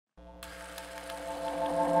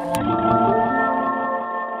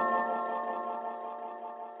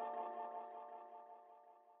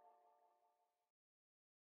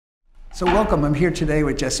So welcome, I'm here today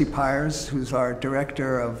with Jesse Pires, who's our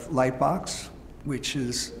director of Lightbox, which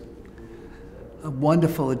is a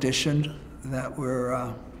wonderful addition that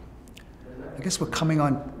I guess we're coming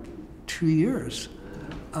on 2 years.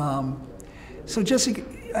 So Jesse,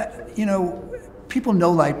 people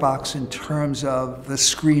know Lightbox in terms of the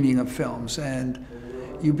screening of films and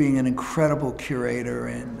you being an incredible curator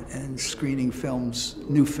and screening films,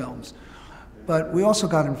 new films. But we also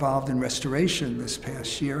got involved in restoration this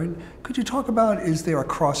past year. And could you talk about, is there a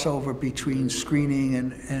crossover between screening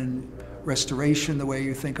and restoration, the way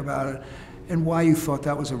you think about it, and why you thought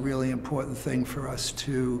that was a really important thing for us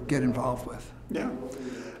to get involved with? Yeah.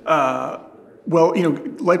 Well,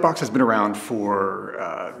 Lightbox has been around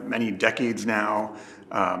for many decades now,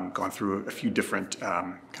 gone through a few different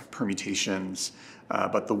kind of permutations,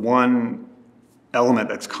 but the one element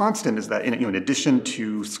that's constant is that in addition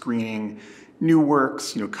to screening new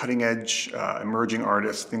works, cutting edge, emerging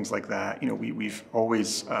artists, things like that, we've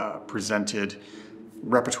always presented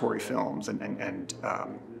repertory films and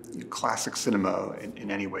classic cinema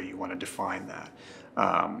in any way you want to define that.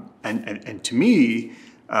 And to me,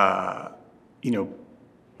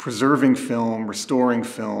 preserving film, restoring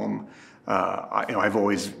film, I've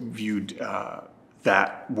always viewed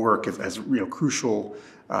that work as real crucial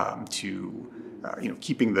to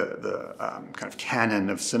keeping the kind of canon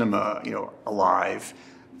of cinema alive,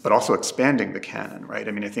 but also expanding the canon, right?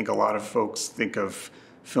 I mean, I think a lot of folks think of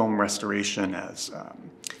film restoration as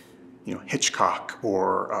Hitchcock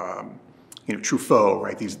or Truffaut,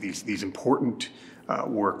 right? These important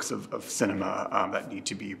works of cinema that need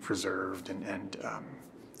to be preserved and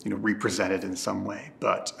represented in some way.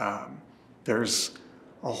 But there's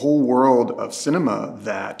a whole world of cinema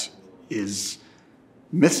that is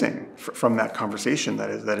missing from that conversation, that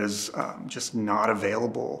is just not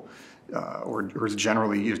available or is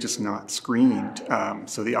generally just not screened.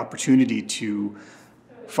 So the opportunity to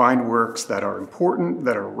find works that are important,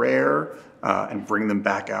 that are rare, and bring them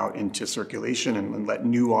back out into circulation and let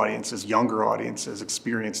new audiences, younger audiences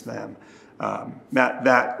experience them,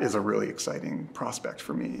 that is a really exciting prospect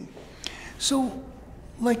for me. So,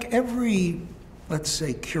 like every, let's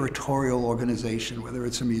say, curatorial organization, whether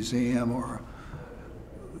it's a museum or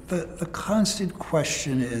the constant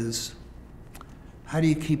question is, how do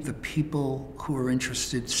you keep the people who are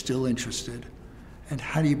interested still interested? And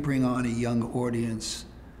how do you bring on a young audience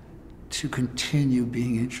to continue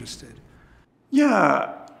being interested?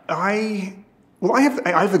 Yeah, I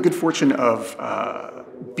have the good fortune of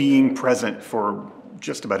being present for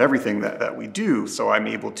just about everything that we do, so I'm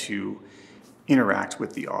able to interact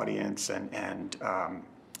with the audience and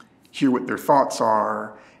hear what their thoughts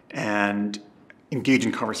are and engage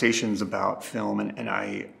in conversations about film, and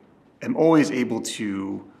I am always able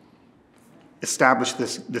to establish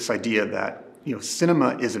this idea that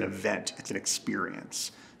cinema is an event, it's an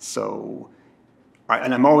experience. So,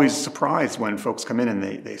 I'm always surprised when folks come in and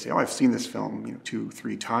they say, "Oh, I've seen this film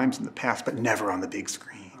 2-3 times in the past, but never on the big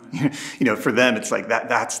screen." For them, it's like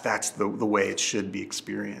that's the way it should be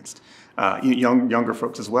experienced. Younger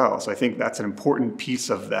folks as well. So I think that's an important piece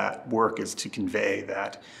of that work, is to convey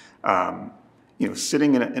that.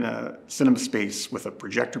 Sitting in a cinema space with a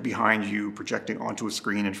projector behind you, projecting onto a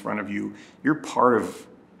screen in front of you, you're part of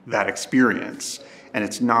that experience. And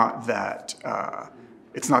it's not that,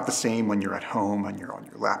 it's not the same when you're at home and you're on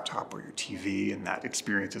your laptop or your TV, and that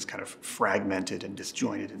experience is kind of fragmented and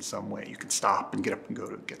disjointed in some way. You can stop and get up and go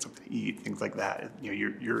to get something to eat, things like that.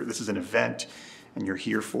 This is an event and you're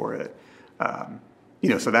here for it.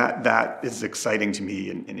 So that is exciting to me,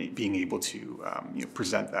 in being able to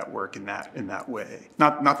present that work in that way.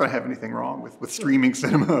 Not that I have anything wrong with streaming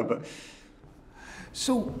cinema, but.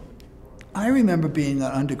 So, I remember being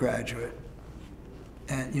an undergraduate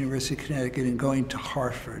at University of Connecticut and going to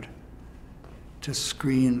Hartford to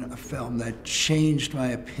screen a film that changed my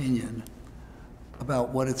opinion about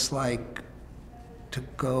what it's like to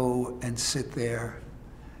go and sit there.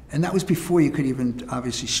 And that was before you could even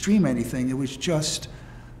obviously stream anything. It was just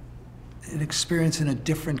an experience in a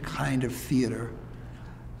different kind of theater.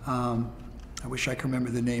 I wish I could remember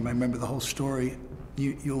the name. I remember the whole story.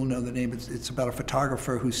 You'll know the name. It's about a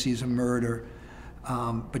photographer who sees a murder,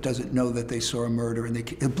 but doesn't know that they saw a murder, and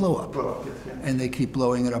it'll blow up. And they keep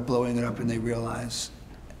blowing it up, and they realize.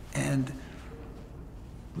 And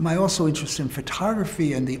my also interest in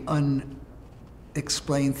photography and the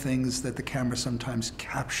unexplained things that the camera sometimes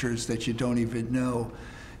captures that you don't even know,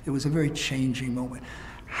 it was a very changing moment.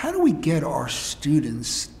 How do we get our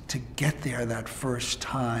students to get there that first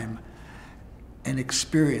time and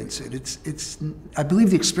experience it? I believe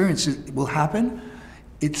the experience will happen.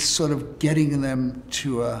 it's sort of getting them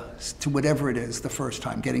to whatever it is the first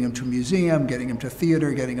time, getting them to a museum, getting them to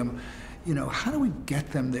theater, getting them, how do we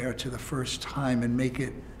get them there to the first time and make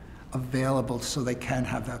it available so they can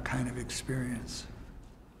have that kind of experience?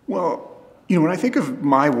 Well, when I think of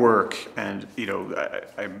my work, and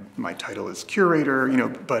my title is curator,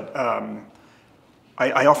 but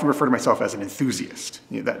I often refer to myself as an enthusiast.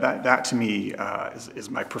 That to me is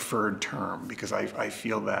my preferred term, because I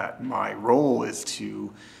feel that my role is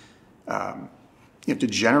to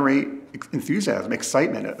generate enthusiasm,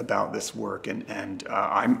 excitement about this work, and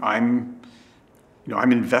I'm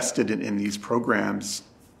invested in these programs,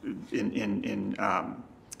 in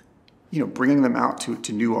bringing them out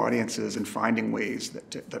to new audiences and finding ways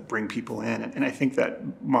that bring people in. And I think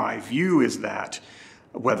that my view is that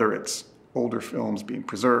whether it's older films being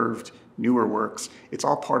preserved, newer works, it's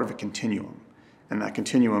all part of a continuum. And that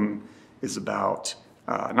continuum is about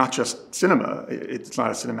not just cinema. It's not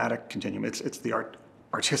a cinematic continuum. It's the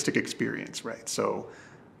artistic experience, right? So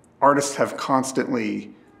artists have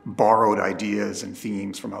constantly borrowed ideas and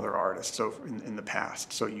themes from other artists in the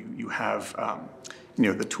past. So you have,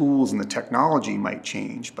 the tools and the technology might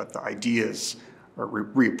change, but the ideas are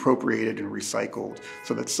reappropriated and recycled,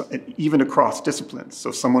 so that even across disciplines.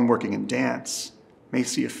 So someone working in dance may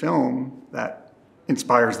see a film that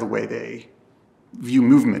inspires the way they view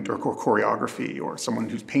movement or choreography, or someone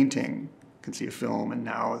who's painting can see a film and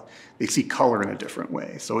now they see color in a different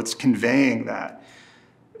way. So it's conveying that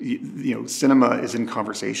cinema is in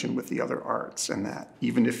conversation with the other arts, and that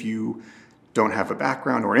even if you don't have a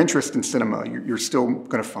background or an interest in cinema, you're still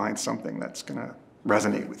going to find something that's going to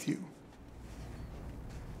resonate with you.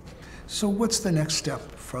 So what's the next step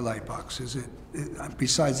for Lightbox? Is it,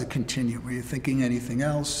 besides the continuum, are you thinking anything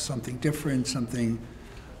else, something different, something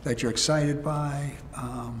that you're excited by?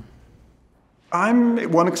 I'm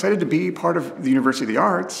excited to be part of the University of the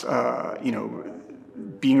Arts.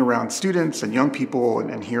 Being around students and young people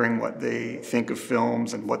and hearing what they think of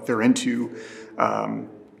films and what they're into,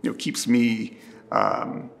 keeps me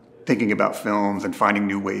thinking about films and finding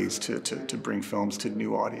new ways to bring films to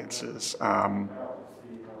new audiences.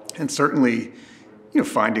 And certainly,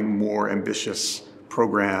 finding more ambitious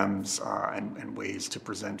programs and ways to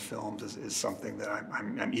present films is something that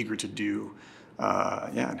I'm eager to do.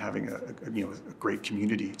 And having a great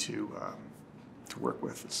community to work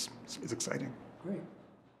with is exciting. Great.